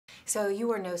So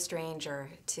you are no stranger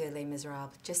to Les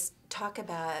Miserables. Just talk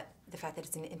about the fact that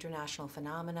it's an international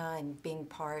phenomena and being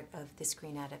part of the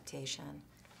screen adaptation.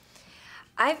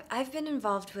 I've been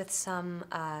involved with some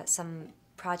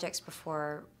projects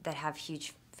before that have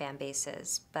huge fan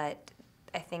bases, but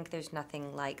I think there's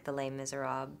nothing like the Les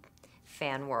Miserables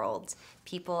fan world.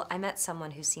 I met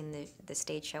someone who's seen the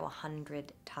stage show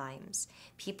 100 times.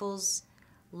 People's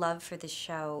love for the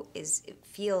show it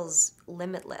feels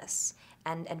limitless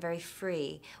and very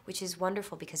free, which is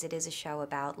wonderful because it is a show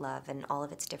about love and all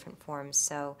of its different forms.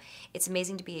 So it's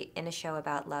amazing to be in a show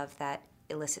about love that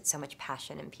elicits so much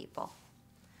passion in people.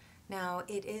 Now,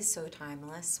 it is so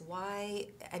timeless. Why,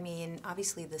 I mean,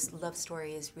 obviously this love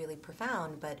story is really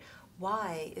profound, but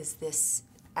why is this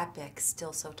epic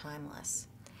still so timeless?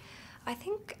 I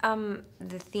think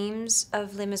the themes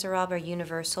of Les Miserables are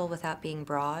universal without being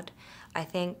broad. I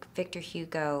think Victor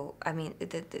Hugo, I mean,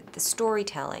 the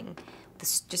storytelling,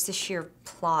 just the sheer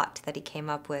plot that he came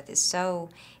up with is so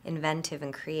inventive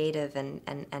and creative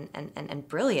and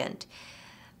brilliant.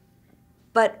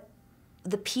 But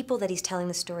the people that he's telling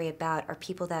the story about are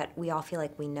people that we all feel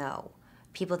like we know,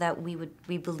 people that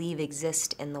we believe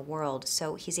exist in the world.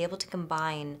 So he's able to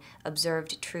combine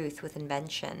observed truth with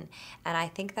invention. And I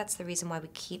think that's the reason why we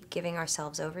keep giving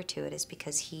ourselves over to it, is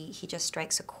because he just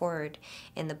strikes a chord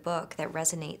in the book that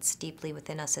resonates deeply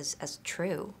within us as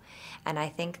true. And I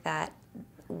think that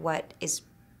what is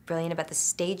brilliant about the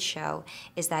stage show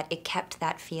is that it kept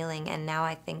that feeling, and now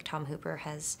I think Tom Hooper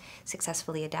has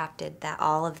successfully adapted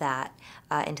all of that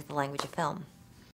into the language of film.